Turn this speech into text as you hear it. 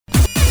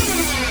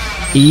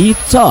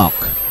E-Talk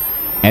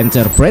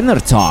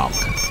Entrepreneur Talk.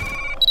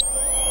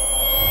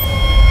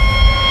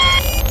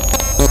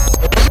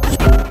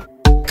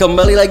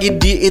 Kembali lagi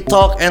di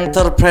E-Talk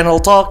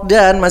Enterpreneur Talk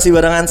dan masih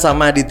barengan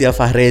sama Aditya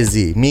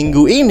Fahrezi.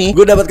 Minggu ini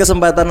gue dapat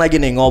kesempatan lagi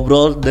nih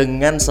ngobrol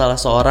dengan salah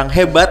seorang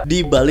hebat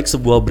di balik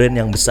sebuah brand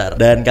yang besar.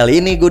 Dan kali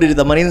ini gue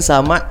ditemenin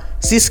sama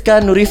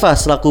Siska Nurifa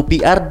selaku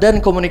PR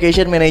dan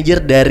Communication Manager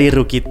dari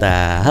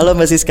Rukita. Halo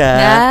Mbak Siska.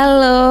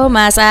 Halo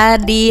Mas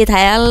Adit.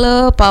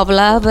 Halo Pop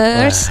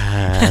Lovers.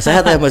 Wah,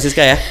 sehat ya Mbak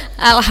Siska ya?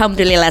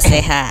 Alhamdulillah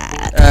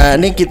sehat.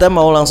 Ini kita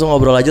mau langsung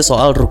ngobrol aja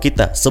soal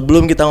Rukita.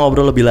 Sebelum kita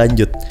ngobrol lebih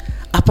lanjut,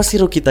 apa sih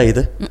Rukita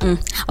itu?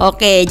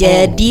 Oke,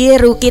 jadi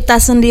Rukita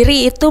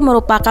sendiri itu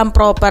merupakan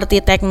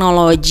properti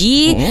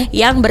teknologi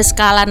yang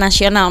berskala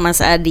nasional,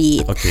 Mas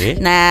Adi.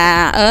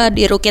 Nah,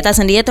 di Rukita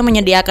sendiri itu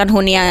menyediakan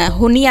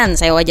hunian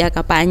sewa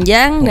jangka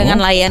panjang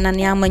dengan layanan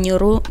yang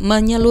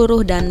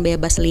menyeluruh dan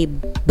bebas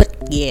libet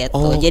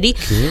gitu. Jadi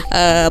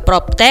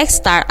PropTech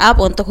startup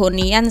untuk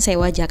hunian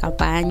sewa jangka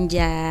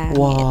panjang.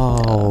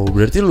 Wow, gitu.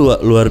 Berarti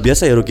luar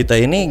biasa ya Rukita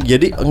ini.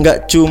 Jadi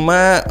nggak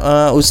cuma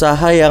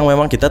usaha yang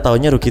memang kita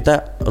taunya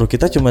Rukita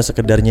cuma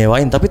sekedar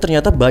nyewain, tapi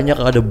ternyata banyak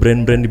ada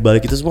brand-brand di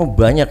balik itu semua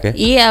banyak ya.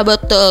 Iya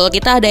betul,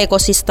 kita ada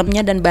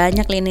ekosistemnya dan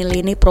banyak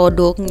lini-lini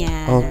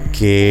produknya.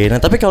 Oke, nah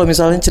tapi kalau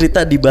misalnya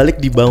cerita di balik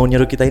dibangunnya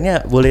Rukita ini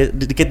boleh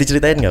dikit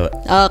diceritain nggak Pak?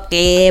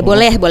 Oke,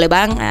 boleh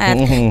banget.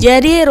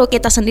 Jadi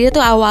Rukita sendiri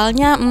tuh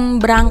awalnya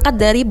berangkat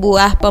dari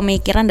buah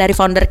pemikiran dari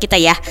founder kita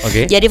ya.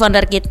 Jadi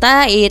founder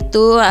kita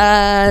itu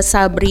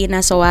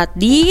Sabrina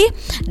Sowadi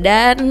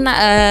dan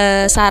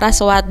Sarah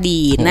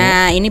Sowadi.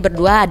 Nah ini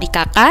berdua adik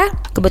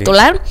kakak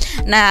kebetulan.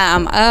 Nah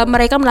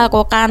mereka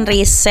melakukan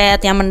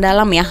riset yang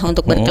mendalam ya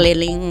untuk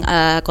berkeliling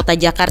kota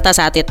Jakarta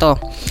saat itu.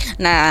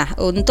 Nah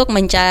untuk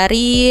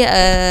mencari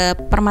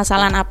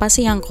permasalahan apa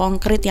sih yang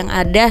konkret yang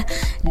ada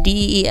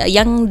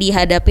yang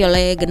dihadapi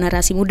oleh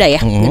generasi muda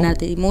ya,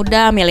 generasi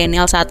muda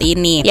milenial saat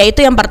ini.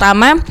 Yaitu yang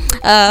pertama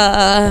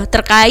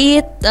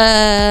terkait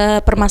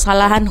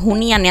permasalahan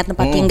hunian ya,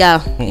 tempat tinggal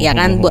ya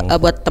kan,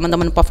 buat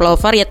teman-teman pop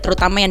lover ya,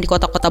 terutama yang di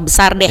kota-kota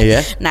besar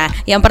deh. Nah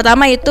yang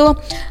pertama itu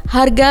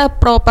harga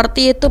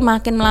properti itu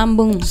makin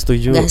melambung.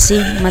 Setuju. Gak sih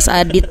Mas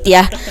Adit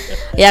ya?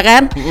 Ya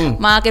kan?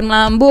 Makin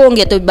melambung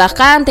gitu.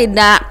 Bahkan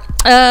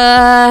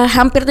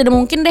hampir tidak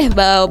mungkin deh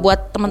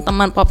buat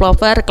teman-teman pop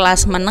lover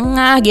kelas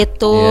menengah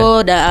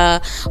gitu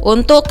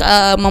untuk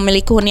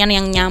memiliki hunian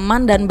yang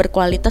nyaman dan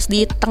berkualitas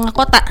di tengah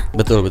kota.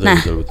 Betul.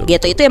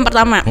 Gitu, itu yang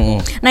pertama.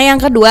 Nah yang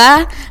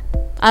kedua,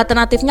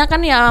 alternatifnya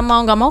kan ya mau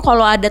nggak mau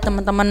kalau ada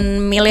teman-teman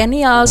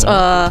millennials,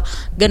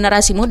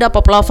 generasi muda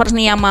pop lovers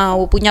nih yang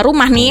mau punya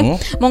rumah nih,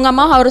 mau nggak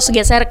mau harus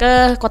geser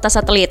ke kota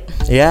satelit.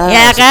 Ya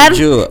kan?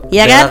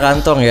 Ya kan?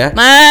 Kantong ya.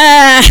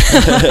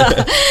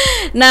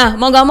 Nah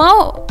mau nggak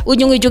mau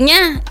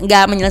ujung-ujungnya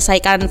nggak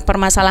menyelesaikan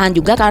permasalahan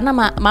juga, karena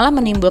malah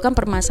menimbulkan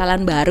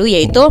permasalahan baru,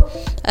 yaitu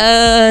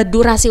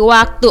durasi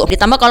waktu.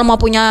 Ditambah kalau mau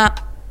punya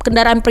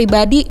kendaraan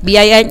pribadi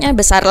biayanya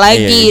besar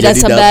lagi dan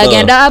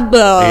sebagainya,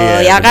 double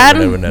ya kan.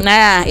 Bener.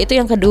 Nah itu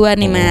yang kedua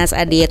nih Mas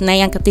Adit. Nah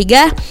yang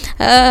ketiga,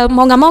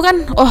 mau nggak mau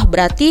kan,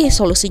 berarti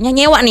solusinya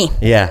nyewa nih,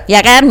 ya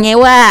kan,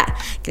 nyewa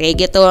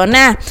kayak gitu.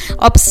 Nah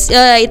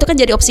itu kan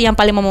jadi opsi yang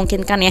paling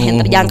memungkinkan ya,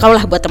 yang terjangkau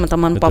lah buat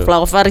teman-teman pop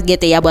lover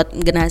gitu ya, buat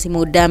generasi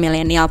muda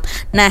milenial.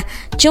 Nah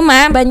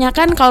cuma banyak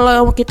kan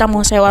kalau kita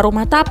mau sewa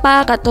rumah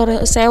tapak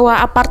atau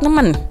sewa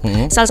apartemen,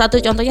 salah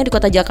satu contohnya di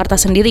kota Jakarta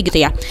sendiri gitu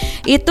ya,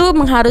 itu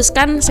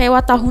mengharuskan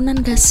sewa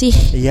tahunan gak sih?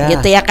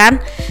 Gitu ya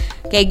kan?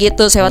 Kayak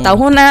gitu, sewa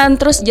tahunan,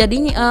 terus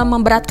jadi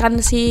memberatkan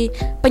si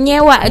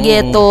penyewa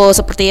gitu,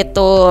 seperti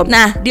itu.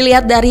 Nah,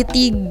 dilihat dari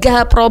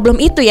 3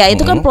 problem itu ya,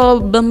 itu kan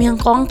problem yang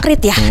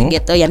konkret ya,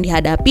 gitu, yang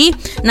dihadapi.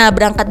 Nah,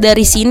 berangkat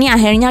dari sini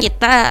akhirnya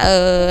kita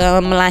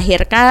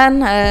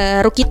melahirkan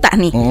Rukita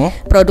nih,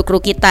 produk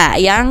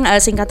Rukita yang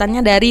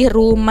singkatannya dari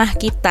rumah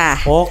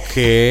kita.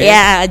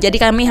 Ya, jadi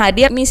kami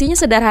hadir, misinya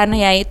sederhana,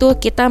 yaitu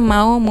kita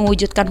mau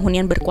mewujudkan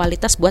hunian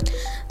berkualitas buat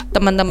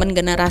teman-teman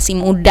generasi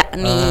muda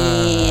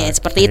nih.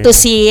 Seperti itu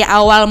sih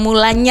awal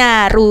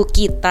mulanya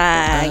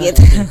Rukita gitu.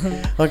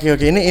 Oke.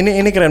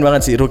 Ini keren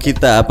banget sih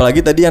Rukita.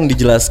 Apalagi tadi yang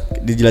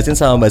dijelasin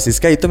sama Mbak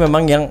Siska itu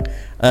memang yang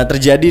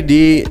terjadi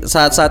di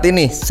saat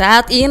ini.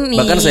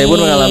 Bahkan saya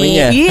pun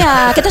mengalaminya.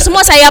 Iya, kita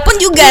semua, saya pun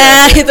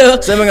juga gitu.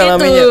 Saya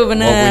mengalaminya.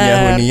 Mau punya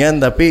hunian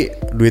tapi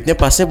duitnya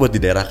pasnya buat di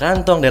daerah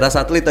kantong, daerah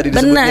satelit tadi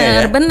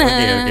disebutnya ya.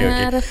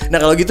 Benar. Nah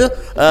kalau gitu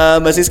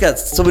Mbak Siska,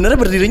 sebenarnya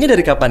berdirinya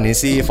dari kapan nih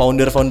si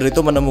founder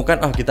itu menemukan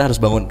kita harus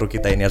bangun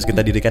Rukita ini, harus kita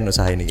dirikan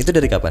usaha ini? Itu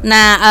dari kapan?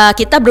 Nah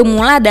kita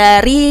bermula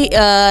dari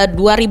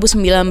 2019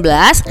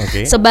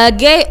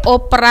 sebagai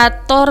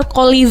operator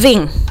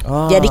co-living.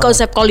 Jadi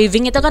konsep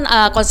co-living itu kan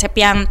konsep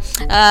yang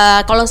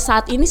kalau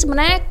saat ini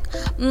sebenarnya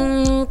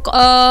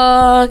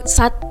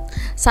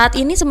saat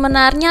ini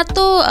sebenarnya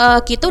tuh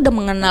kita udah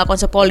mengenal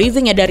konsep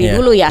co-living ya dari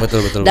dulu ya.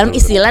 Betul, dalam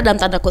istilah dalam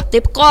tanda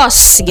kutip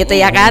kos gitu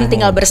ya kan,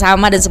 tinggal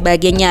bersama dan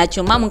sebagainya.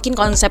 Cuma mungkin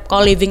konsep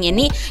co-living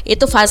ini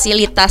itu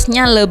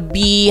fasilitasnya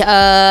lebih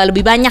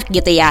banyak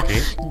gitu ya.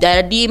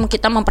 Jadi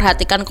kita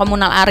memperhatikan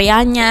komunal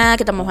areanya,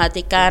 kita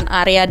memperhatikan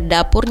area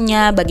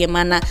dapurnya,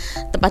 bagaimana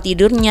tempat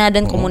tidurnya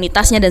dan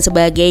komunitasnya dan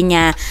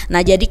sebagainya.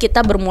 Nah, jadi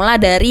kita bermula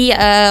dari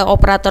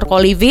operator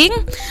co-living,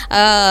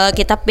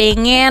 kita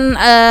pengen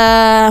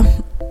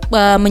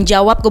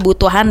menjawab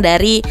kebutuhan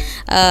dari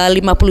 50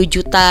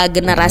 juta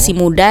generasi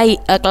muda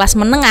kelas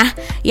menengah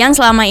yang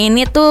selama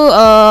ini tuh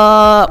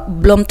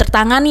belum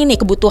tertangani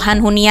nih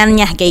kebutuhan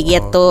huniannya kayak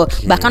gitu,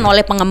 bahkan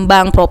oleh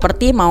pengembang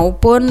properti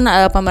maupun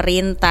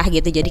pemerintah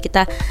gitu. Jadi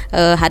kita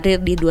hadir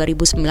di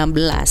 2019.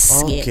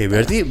 Oke,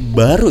 berarti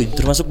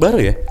termasuk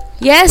baru ya?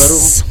 Yes. Baru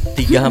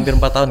 3 hampir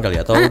 4 tahun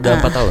kali atau udah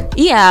 4 tahun?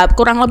 Iya,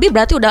 kurang lebih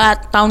berarti udah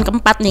tahun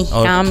keempat nih.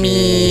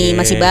 Kami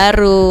masih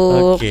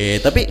baru.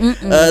 Tapi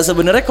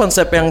sebenarnya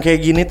konsep yang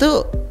kayak gini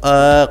tuh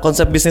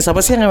konsep bisnis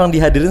apa sih yang emang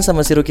dihadirin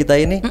sama si Rukita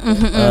ini?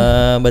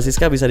 Mbak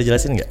Siska bisa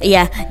dijelasin nggak?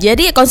 Iya,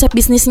 jadi konsep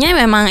bisnisnya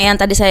memang yang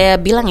tadi saya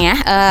bilang ya,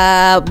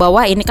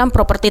 bahwa ini kan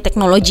properti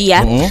teknologi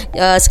ya.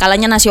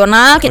 Skalanya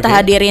nasional, kita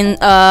hadirin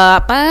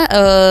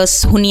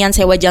hunian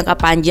sewa jangka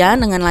panjang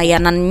dengan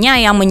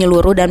layanannya yang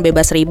menyeluruh dan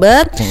bebas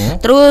ribet.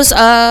 Terus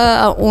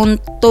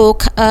untuk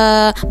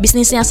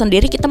bisnisnya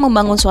sendiri kita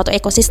membangun suatu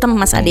ekosistem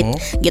Mas Adit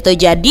gitu.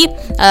 Jadi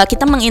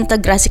kita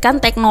mengintegrasikan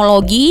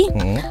teknologi,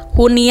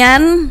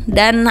 hunian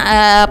dan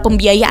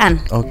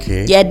pembiayaan.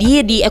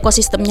 Jadi di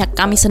ekosistemnya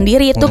kami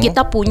sendiri itu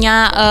kita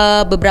punya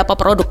beberapa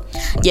produk.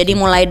 Jadi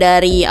mulai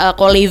dari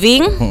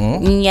co-living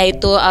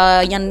yaitu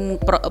yang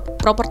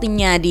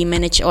propertinya di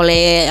manage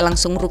oleh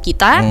langsung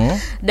Rukita,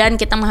 dan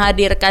kita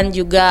menghadirkan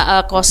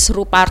juga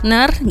co-ru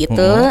partner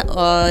gitu,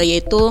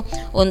 yaitu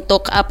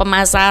untuk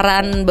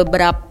pemasaran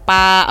beberapa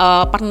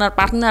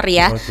partner-partner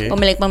ya,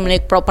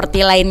 pemilik-pemilik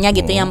properti lainnya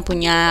gitu yang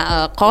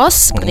punya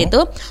kos seperti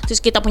itu. Terus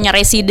kita punya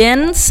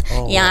residence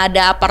yang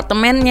ada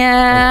apartemennya,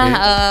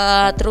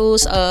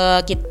 terus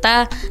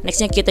kita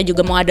nextnya kita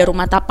juga mau ada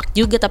rumah tapak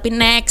juga tapi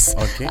next,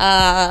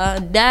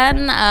 dan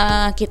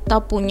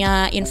kita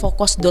punya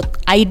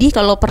infokos.id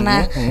kalau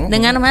pernah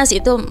dengar Mas,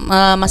 itu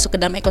masuk ke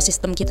dalam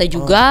ekosistem kita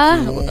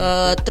juga.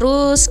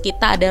 Terus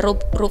kita ada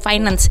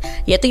Finance,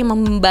 yaitu yang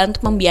membantu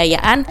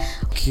pembiayaan.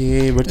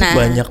 Berarti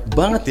banyak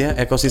banget ya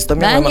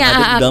ekosistemnya memang ada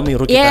di dalam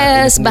Rukita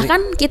ini sendiri.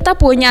 Bahkan kita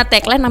punya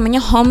tagline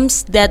namanya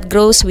Homes That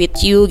Grows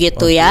With You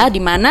gitu ya,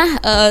 dimana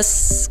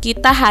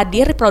kita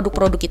hadir,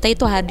 produk-produk kita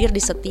itu hadir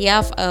di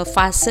setiap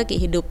fase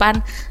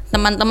kehidupan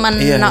teman-teman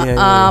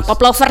pop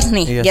lovers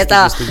nih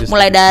gitu. Setuju.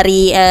 Mulai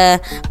dari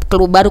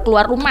baru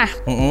keluar rumah,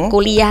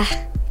 kuliah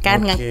kan,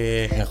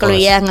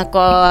 kuliah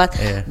ngekos,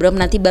 belum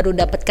nanti baru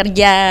dapat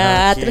kerja,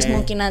 terus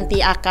mungkin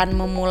nanti akan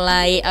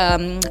memulai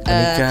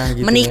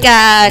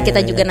menikah,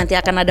 kita juga nanti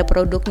akan ada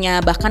produknya.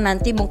 Bahkan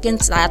nanti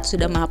mungkin saat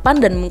sudah mapan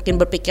dan mungkin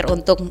berpikir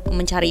untuk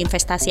mencari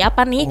investasi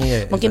apa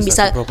nih, mungkin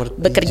bisa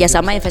bekerja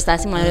sama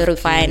investasi melalui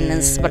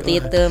refinance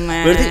seperti itu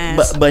Mas. Berarti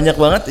banyak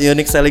banget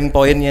unique selling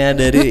point-nya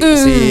dari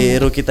si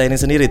Rukita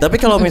ini sendiri. Tapi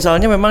kalau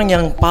misalnya memang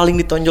yang paling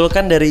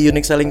ditonjolkan dari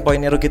unique selling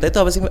point-nya Rukita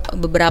itu apa sih Mbak?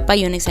 Beberapa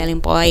unique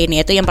selling point,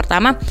 yaitu yang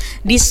pertama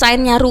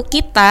desainnya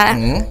Rukita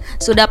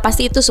sudah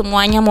pasti itu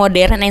semuanya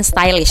modern and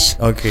stylish.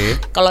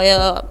 Kalau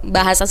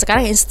bahasa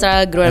sekarang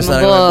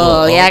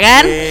Instagramable ya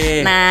kan.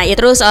 Nah, ya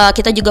terus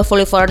kita juga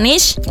fully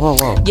furnished.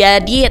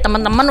 Jadi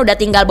teman-teman udah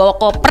tinggal bawa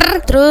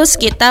koper, terus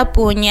kita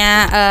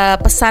punya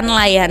pesan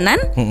layanan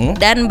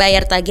dan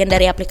bayar tagihan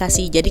dari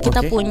aplikasi. Jadi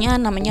kita punya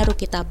namanya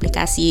Rukita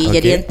aplikasi.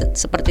 Jadi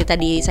seperti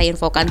tadi saya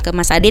infokan ke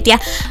Mas Adit ya,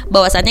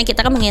 bahwasannya kita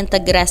kan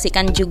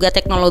mengintegrasikan juga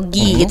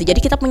teknologi gitu.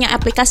 Jadi kita punya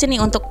aplikasi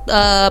nih untuk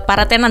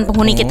para tenan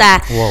penghuni kita.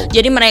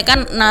 Jadi mereka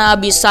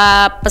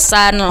bisa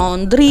pesan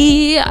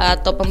laundry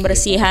atau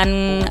pembersihan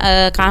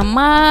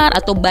kamar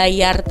atau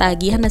bayar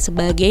tagihan dan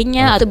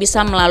sebagainya, atau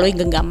bisa melalui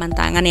genggaman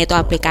tangan yaitu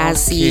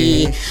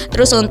aplikasi.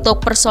 Terus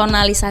untuk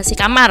personalisasi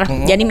kamar.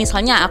 Jadi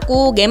misalnya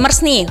aku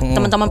gamers nih,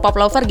 teman-teman pop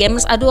lover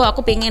gamers, aduh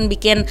aku pengen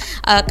bikin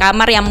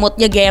kamar yang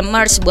moodnya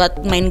gamers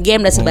buat main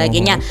game dan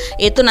sebagainya.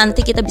 Itu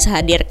nanti kita bisa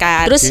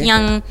hadirkan. Terus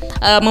yang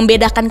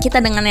membedakan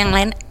kita dengan yang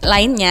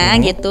lainnya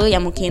gitu,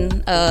 yang mungkin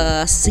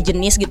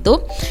sejenis gitu,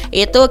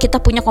 itu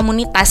kita punya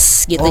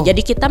komunitas gitu.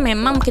 Jadi kita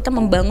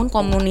membangun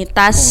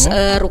komunitas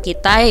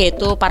Rukita,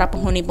 yaitu para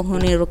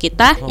penghuni-penghuni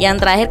Rukita. Yang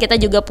terakhir kita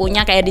juga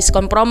punya kayak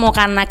diskon promo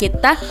karena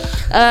kita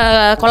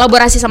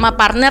kolaborasi sama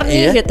partner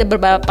nih gitu,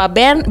 beberapa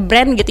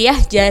brand gitu ya.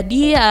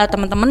 Jadi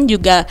teman-teman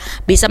juga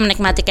bisa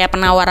menikmati kayak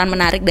penawaran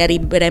menarik dari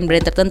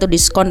brand-brand tertentu,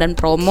 diskon dan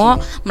promo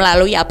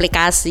melalui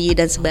aplikasi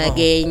dan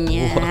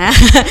sebagainya.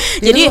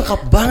 Jadi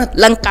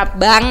lengkap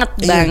banget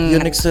Bang.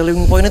 Unique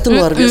selling point itu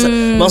luar biasa.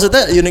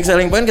 Maksudnya unique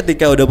selling point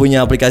ketika udah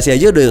punya aplikasi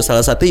aja udah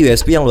salah satu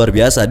USP yang luar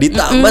biasa.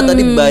 Ditambah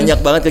tadi banyak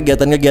banget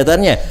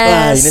kegiatan-kegiatannya.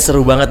 Wah, ini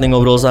seru banget nih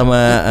ngobrol sama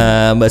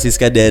Mbak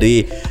Siska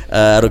dari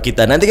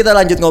Rukita. Nanti kita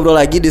lanjut ngobrol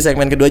lagi di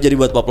segmen kedua. Jadi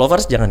buat pop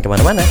lovers jangan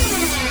kemana-mana.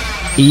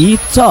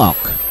 E-Talk,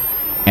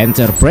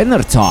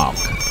 Entrepreneur Talk.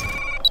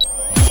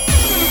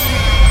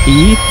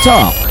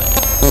 E-Talk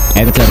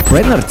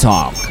Entrepreneur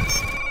Talk.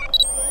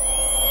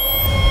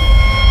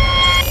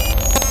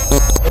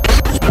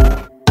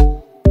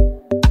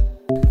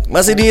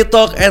 Masih di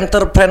Talk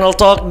Enterpreneur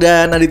Talk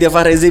dan Aditya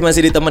Fahrezi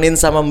masih ditemenin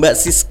sama Mbak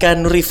Siska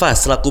Nurifa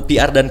selaku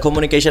PR dan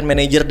Communication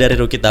Manager dari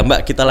Rukita.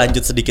 Mbak, kita lanjut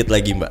sedikit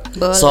lagi Mbak.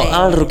 Boleh.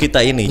 Soal Rukita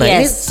ini. Nah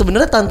ini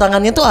sebenarnya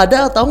tantangannya tuh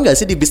ada atau enggak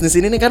sih di bisnis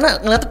ini nih?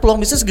 Karena ngeliat peluang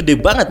bisnis gede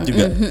banget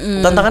juga.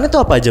 Tantangannya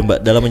tuh apa aja Mbak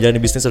dalam menjalani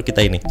bisnis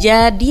Rukita ini?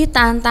 Jadi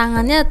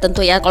tantangannya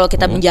tentu ya kalau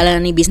kita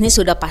menjalani bisnis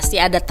sudah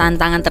pasti ada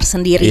tantangan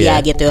tersendiri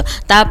ya gitu.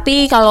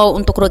 Tapi kalau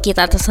untuk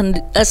Rukita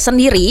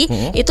sendiri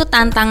itu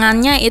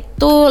tantangannya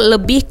itu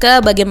lebih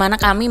ke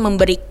bagaimana kami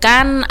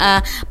memberikan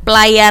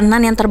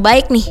pelayanan yang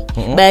terbaik nih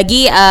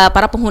bagi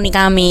para penghuni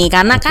kami.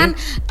 Karena kan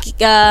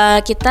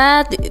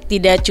kita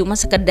tidak cuma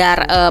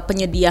sekedar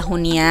penyedia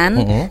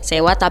hunian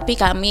sewa, tapi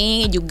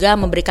kami juga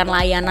memberikan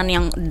layanan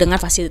yang dengan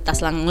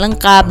fasilitas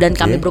lengkap dan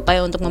kami berupaya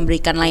untuk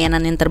memberikan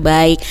layanan yang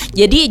terbaik.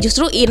 Jadi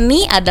justru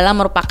ini adalah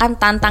merupakan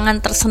tantangan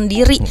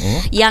tersendiri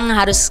yang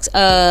harus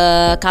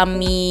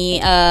kami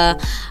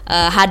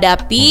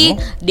hadapi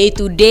day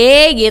to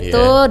day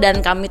gitu, dan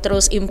kami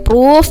terus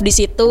improve di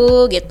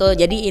situ gitu.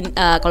 Jadi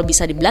kalau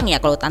bisa dibilang ya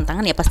kalau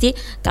tantangan ya pasti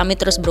kami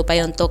terus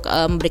berupaya untuk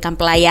memberikan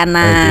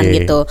pelayanan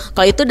gitu.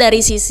 Kalau itu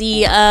dari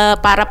sisi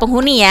para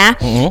penghuni ya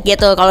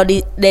gitu. Kalau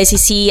dari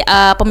sisi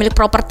pemilik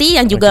properti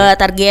yang juga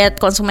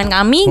target konsumen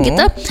kami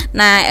gitu.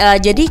 Nah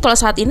jadi kalau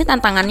saat ini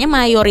tantangannya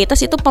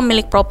mayoritas itu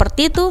pemilik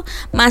properti itu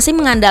masih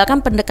mengandalkan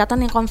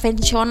pendekatan yang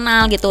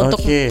konvensional gitu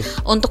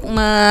untuk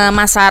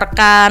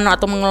memasarkan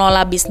atau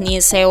mengelola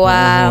bisnis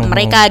sewa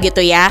mereka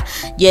gitu ya.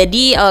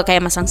 Jadi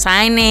kayak masang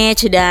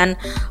signage dan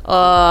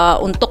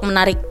untuk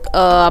menarik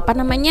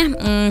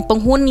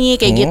penghuni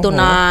kayak gitu.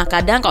 Nah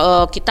kadang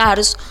kalau kita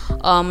harus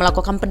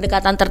melakukan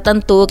pendekatan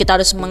tertentu, kita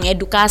harus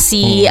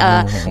mengedukasi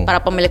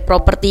para pemilik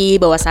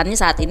properti bahwasannya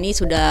saat ini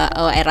sudah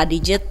era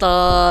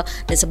digital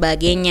dan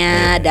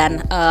sebagainya, dan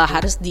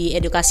harus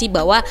diedukasi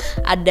bahwa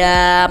ada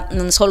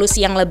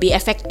solusi yang lebih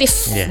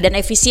efektif dan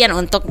efisien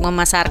untuk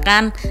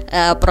memasarkan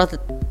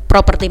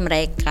properti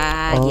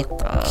mereka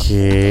gitu.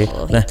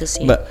 Nah, itu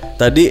sih. Mbak,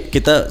 tadi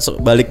kita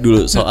balik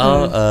dulu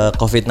soal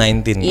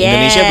COVID-19.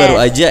 Indonesia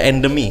baru aja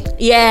endemi.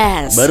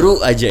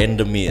 Baru aja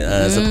endemi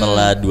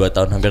setelah 2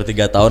 tahun, hampir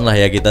 3 tahun lah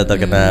ya kita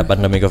terkena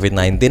pandemi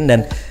COVID-19,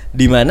 dan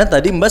di mana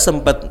tadi Mbak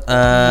sempat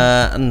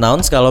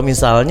announce kalau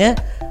misalnya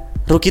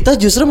Rukita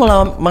justru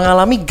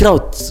mengalami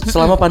growth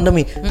selama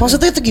pandemi.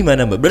 Maksudnya itu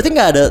gimana Mbak? Berarti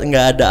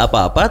nggak ada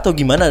apa-apa atau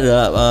gimana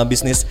ada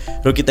bisnis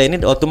Rukita ini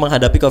waktu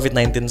menghadapi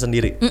COVID-19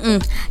 sendiri?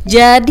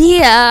 Jadi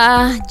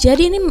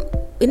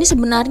ini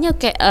sebenarnya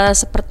kayak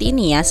seperti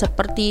ini ya,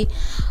 seperti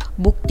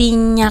bukti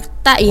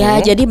nyata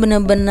ya. Jadi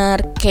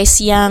benar-benar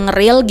case yang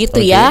real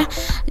gitu ya.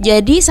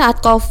 Jadi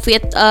saat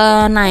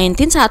COVID-19,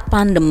 saat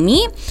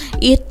pandemi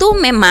itu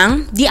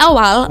memang di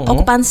awal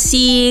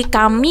okupansi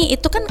kami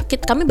itu kan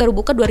kami baru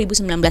buka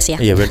 2019 ya.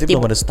 Iya, berarti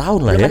belum ada setahun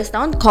lah ya. Belum ada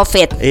setahun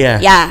COVID.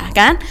 Ya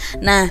kan.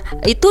 Nah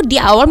itu di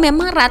awal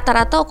memang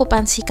rata-rata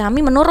okupansi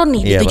kami menurun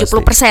nih di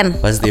 70%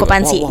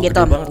 okupansi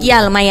gitu.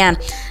 Iya lumayan.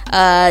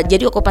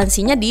 Jadi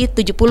okupansinya di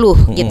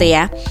 70 gitu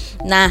ya.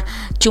 Nah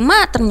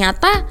cuma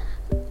ternyata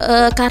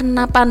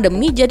karena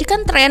pandemi, jadi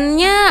kan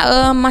trennya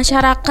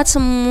masyarakat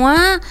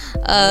semua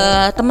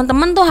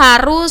teman-teman tuh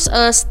harus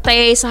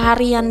stay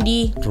seharian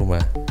di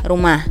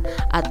rumah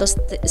atau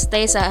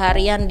stay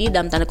seharian di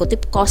dalam tanda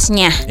kutip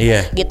kosnya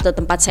gitu,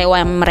 tempat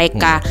sewa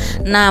mereka.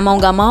 Nah mau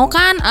nggak mau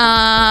kan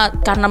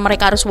karena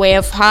mereka harus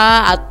WFH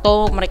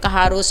atau mereka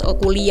harus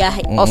kuliah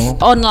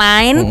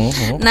online.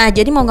 Nah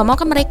jadi mau nggak mau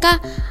kan mereka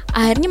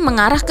akhirnya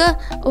mengarah ke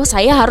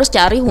saya harus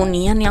cari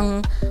hunian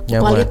yang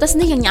kualitas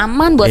nih, yang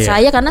nyaman buat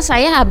saya, karena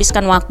saya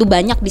habiskan waktu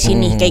banyak di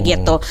sini kayak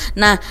gitu.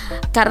 Nah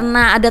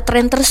karena ada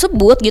tren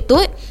tersebut gitu,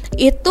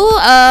 itu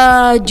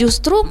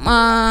justru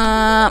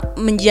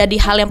menjadi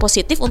hal yang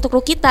positif untuk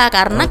Rukita,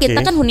 karena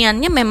kita kan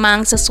huniannya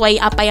memang sesuai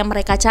apa yang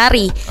mereka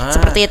cari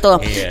seperti itu.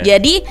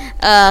 Jadi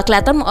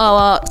kelihatan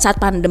saat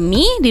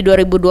pandemi di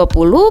 2020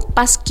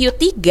 pas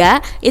Q3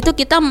 itu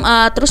kita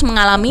terus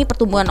mengalami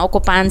pertumbuhan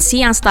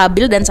okupansi yang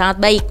stabil dan sangat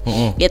baik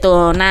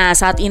gitu. Nah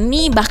saat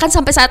ini bahkan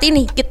sampai saat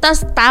ini kita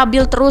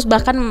stabil terus,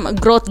 bahkan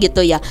growth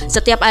gitu ya.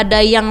 Setiap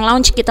ada yang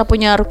launch kita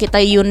punya Rukita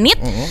unit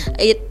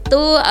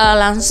itu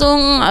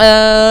langsung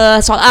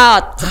sold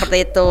out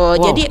seperti itu.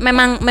 Jadi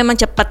memang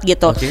cepat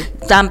gitu.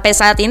 Sampai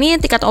saat ini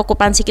tingkat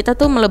okupansi kita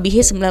tuh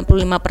melebihi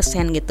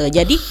 95% gitu.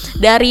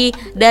 Jadi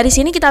dari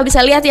sini kita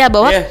bisa lihat ya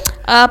bahwa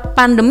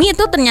pandemi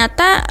itu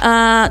ternyata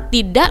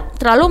tidak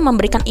terlalu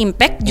memberikan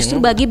impact justru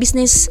bagi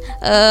bisnis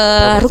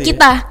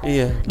Rukita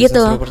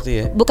gitu.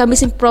 Bukan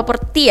bisnis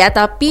properti ya,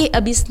 tapi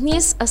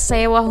bisnis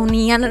sewa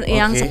hunian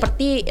yang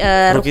seperti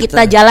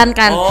Rukita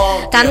jalankan.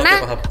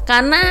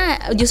 Karena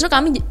justru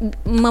kami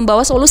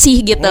membawa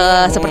solusi gitu,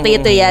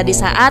 seperti itu ya di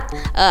saat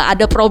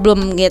ada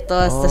problem gitu,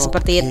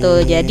 seperti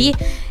itu. Jadi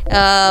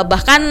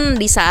bahkan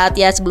di saat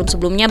ya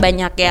sebelumnya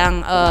banyak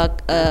yang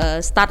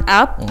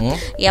startup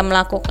yang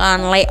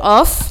melakukan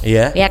layoff,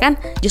 ya kan,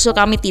 justru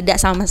kami tidak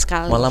sama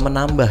sekali. Malah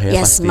menambah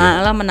ya pasti.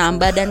 Malah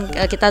menambah dan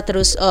kita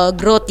terus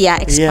growth ya,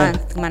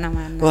 expand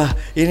kemana-mana. Wah,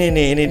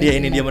 ini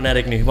dia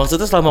menarik nih.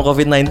 Maksudnya selama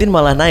COVID-19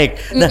 malah naik.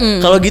 Nah,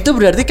 kalau gitu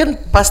berarti kan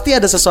pasti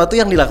ada sesuatu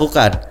yang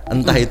dilakukan.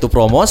 Entah itu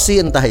promosi,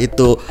 entah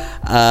itu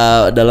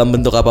dalam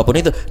bentuk apapun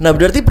itu. Nah,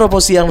 berarti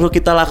promosi yang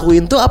kita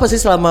lakuin tuh apa sih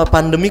selama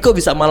pandemi kok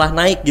bisa malah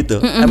naik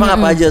gitu? Emang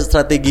apa aja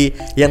strategi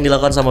yang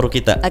dilakukan sama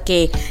Rukita?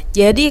 Oke,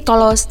 jadi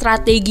kalau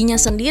strateginya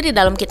sendiri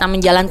dalam kita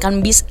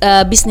menjalankan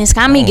bisnis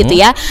kami gitu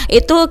ya,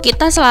 itu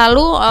kita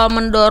selalu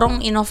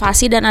mendorong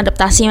inovasi dan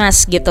adaptasi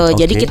Mas gitu.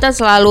 Jadi kita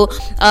selalu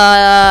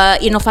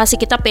inovasi,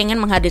 kita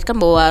pengen menghadirkan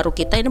bahwa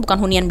Rukita ini bukan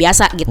hunian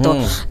biasa gitu.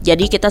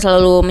 Jadi kita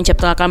selalu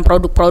menciptakan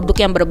produk-produk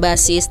yang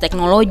berbasis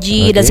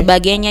teknologi dan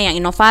sebagainya yang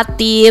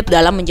inovatif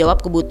dalam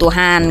menjawab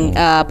kebutuhan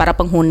para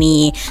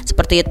penghuni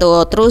seperti itu.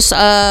 Terus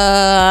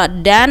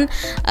dan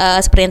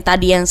seperti yang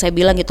tadi yang saya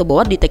bilang gitu,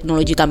 bahwa di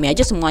teknologi kami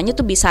aja semuanya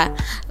tuh bisa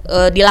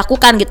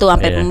dilakukan gitu,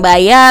 sampai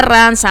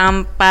pembayaran,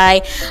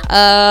 sampai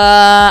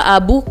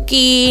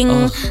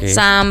booking,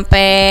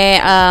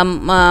 sampai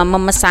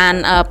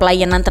memesan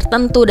pelayanan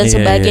tertentu dan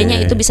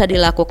sebagainya itu bisa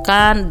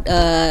dilakukan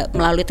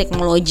melalui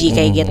teknologi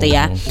kayak gitu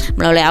ya,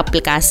 melalui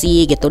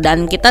aplikasi gitu.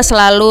 Dan kita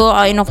selalu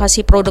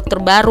inovasi produk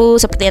terbaru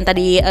seperti yang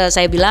tadi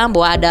saya bilang,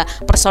 bahwa ada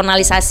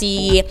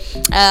personalisasi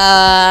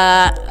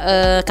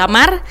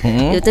kamar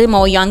itu,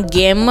 mau yang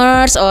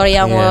gamers or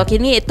yang work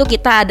ini, itu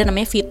kita ada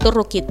namanya fitur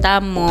Rukita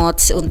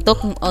Mods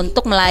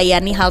untuk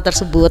melayani hal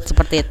tersebut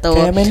seperti itu.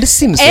 Kayak main The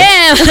Sims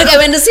ya? Kayak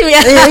main The Sims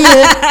ya.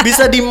 Iya.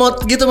 Bisa di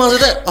mod gitu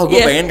maksudnya. Oh,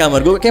 gue pengen kamar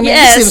gue kayak main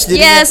The Sims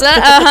jadinya.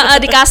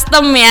 Di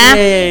custom ya.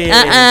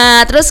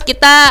 Terus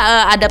kita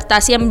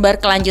adaptasi yang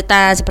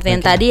berkelanjutan seperti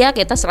yang tadi ya,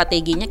 kita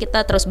strateginya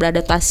kita terus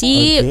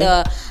beradaptasi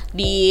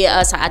di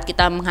saat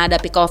kita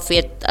menghadapi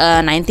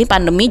COVID-19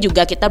 pandemi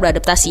juga kita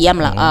beradaptasi ya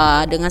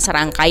dengan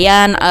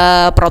serangkaian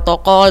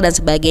protokol dan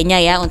sebagainya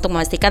ya, untuk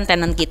memastikan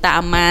tenant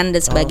kita aman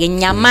dan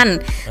sebagainya,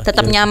 nyaman,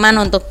 tetap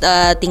nyaman untuk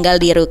tinggal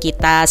di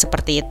Rukita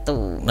seperti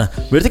itu. Nah,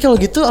 berarti kalau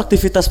gitu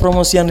aktivitas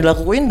promosi yang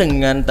dilakuin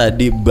dengan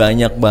tadi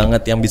banyak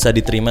banget yang bisa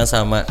diterima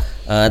sama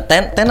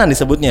tenan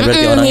disebutnya,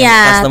 berarti orang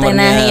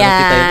customer-nya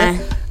Rukita itu.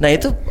 Nah,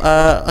 itu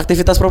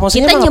aktivitas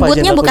promosinya kita apa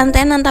nyebutnya aja bukan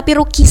tenan tapi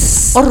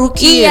rukis. Oh,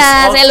 rukis.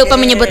 Iya, saya lupa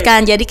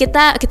menyebutkan. Jadi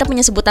kita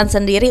punya sebutan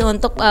sendiri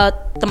untuk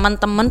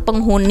teman-teman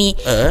penghuni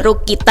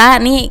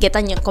Rukita nih.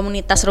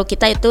 Komunitas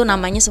Rukita itu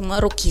namanya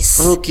semua rukis.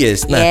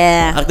 Rukis.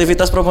 Nah,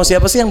 aktivitas promosi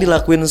apa sih yang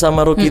dilakuin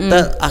sama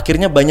Rukita?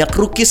 Akhirnya banyak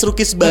rukis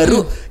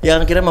baru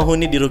yang akhirnya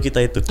menghuni di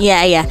Rukita itu.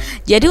 Iya.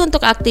 Jadi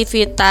untuk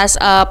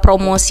aktivitas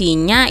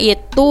promosinya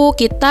itu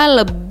kita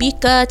lebih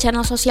ke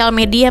channel sosial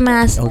media,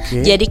 Mas.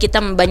 Jadi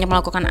kita banyak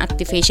melakukan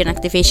activation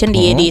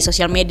di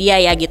sosial media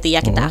ya gitu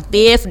ya. Kita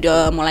aktif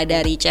mulai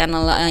dari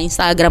channel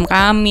Instagram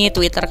kami,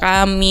 Twitter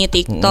kami,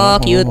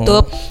 TikTok,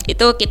 YouTube.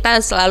 Itu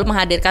kita selalu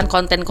menghadirkan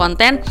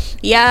konten-konten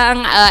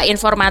yang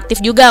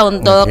informatif juga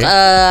untuk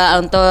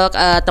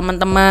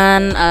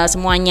teman-teman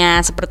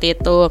semuanya seperti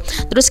itu.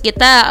 Terus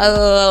kita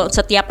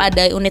setiap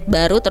ada unit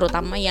baru,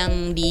 terutama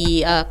yang di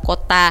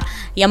kota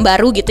yang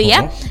baru gitu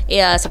ya.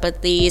 Ya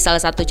seperti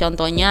salah satu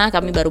contohnya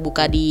kami baru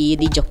buka di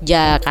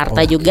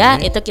Yogyakarta juga.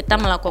 Itu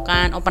kita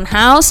melakukan open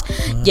house.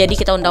 Jadi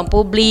kita undang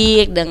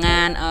publik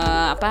dengan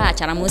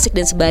acara musik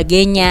dan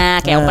sebagainya,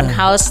 kayak open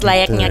house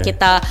layaknya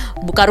kita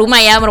buka rumah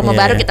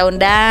baru kita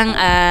undang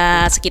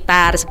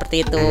sekitar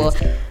seperti itu.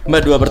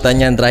 Mbak, 2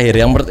 pertanyaan terakhir.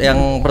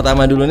 Yang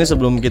pertama dulu nih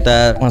sebelum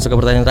kita masuk ke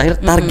pertanyaan terakhir,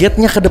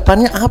 targetnya ke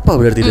depannya apa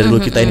berarti dari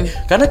Rukita ini?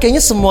 Karena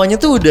kayaknya semuanya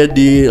tuh udah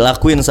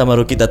dilakuin sama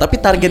Rukita, tapi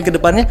target ke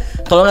depannya,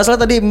 kalau nggak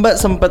salah tadi Mbak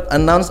sempat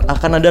announce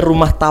akan ada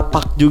rumah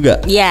tapak juga.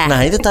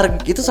 Nah, itu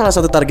salah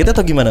satu targetnya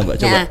atau gimana, Mbak?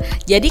 Coba. Nah,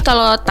 jadi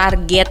kalau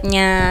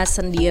targetnya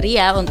sendiri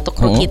ya untuk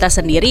Rukita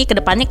sendiri, ke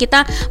depannya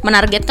kita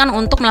menargetkan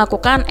untuk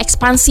melakukan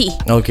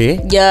ekspansi.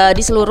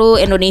 Jadi seluruh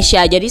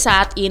Indonesia. Jadi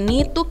saat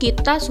ini tuh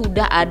kita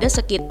sudah ada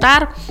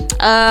sekitar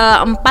 44.000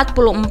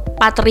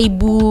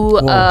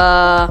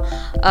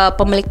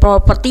 pemilik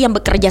properti yang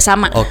bekerja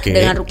sama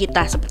dengan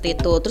Rukita seperti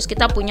itu. Terus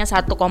kita punya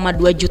 1,2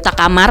 juta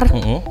kamar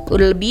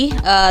udah lebih.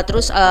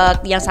 Terus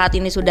yang saat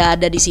ini sudah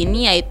ada di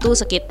sini yaitu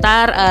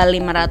sekitar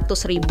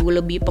 500.000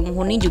 lebih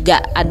penghuni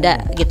juga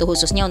ada gitu,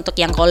 khususnya untuk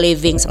yang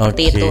co-living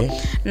seperti itu.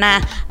 Nah,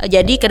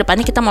 jadi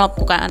kedepannya kita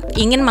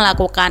ingin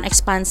melakukan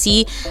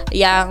ekspansi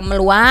yang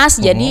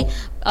meluas. Jadi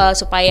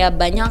supaya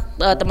banyak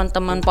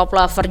teman-teman pop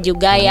lover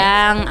juga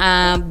yang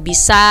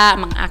bisa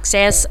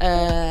mengakses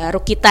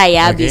Rukita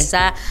ya,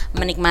 bisa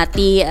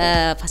menikmati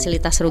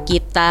fasilitas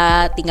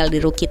Rukita, tinggal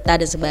di Rukita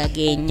dan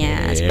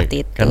sebagainya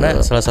seperti itu. Karena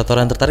salah satu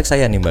orang tertarik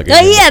saya nih, Mbak.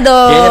 Iya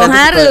dong,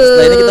 harus.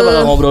 Setelah ini kita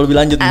bakal ngobrol lebih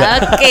lanjut,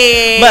 Mbak.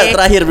 Mbak,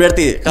 terakhir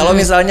berarti kalau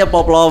misalnya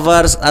pop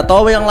lovers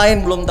atau yang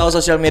lain belum tahu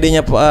sosial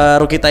medianya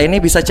Rukita ini,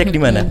 bisa cek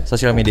di mana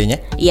sosial medianya?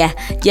 Iya,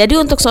 jadi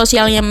untuk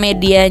sosial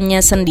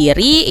medianya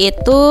sendiri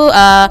itu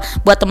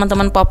buat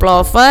teman-teman pop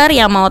lover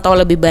yang mau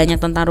tahu lebih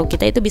banyak tentang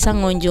Rukita itu bisa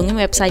ngunjungi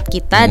website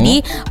kita di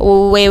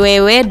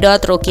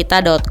www.rukita.co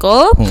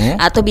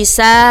atau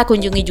bisa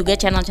kunjungi juga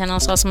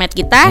channel-channel sosmed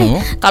kita.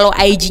 Kalau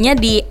IG-nya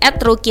di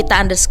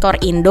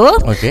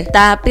 @rukita_indo.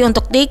 Tapi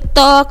untuk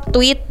TikTok,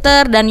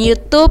 Twitter dan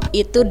YouTube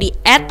itu di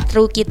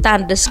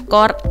 @rukita_id.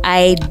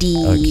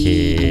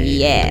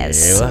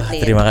 Yes. Wah,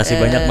 terima kasih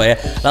banyak Mbak ya.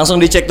 Langsung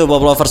dicek tuh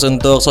pop lovers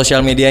untuk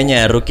sosial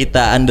medianya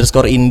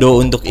Rukita_indo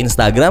untuk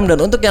Instagram,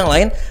 dan untuk yang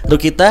lain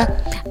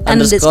Rukita_id.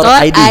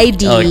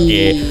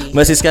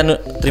 Mbak Siska,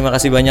 terima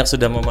kasih banyak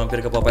sudah memampir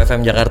ke Pop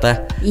FM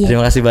Jakarta.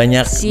 Terima kasih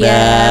banyak.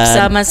 Siap,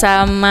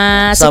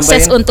 sama-sama.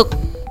 Sukses untuk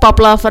pop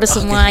lover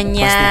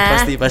semuanya.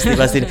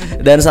 Pasti.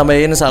 Dan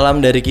sampaikan salam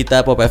dari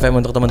kita Pop FM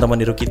untuk teman-teman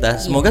di Rukita.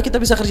 Semoga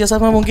kita bisa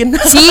kerjasama mungkin.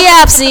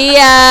 Siap,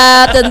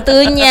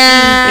 tentunya.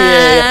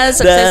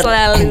 Sukses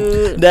selalu.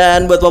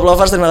 Dan buat pop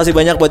lovers, terima kasih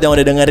banyak buat yang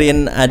udah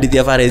dengerin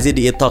Aditya Fahrezi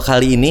di E-Talk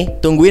kali ini.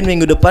 Tungguin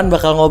minggu depan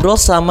bakal ngobrol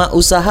sama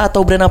usaha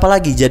atau brand apa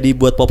lagi. Jadi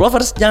buat pop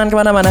lovers jangan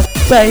kemana-mana.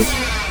 Bye.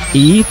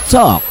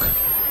 E-Talk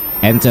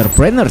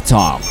Entrepreneur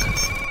Talk.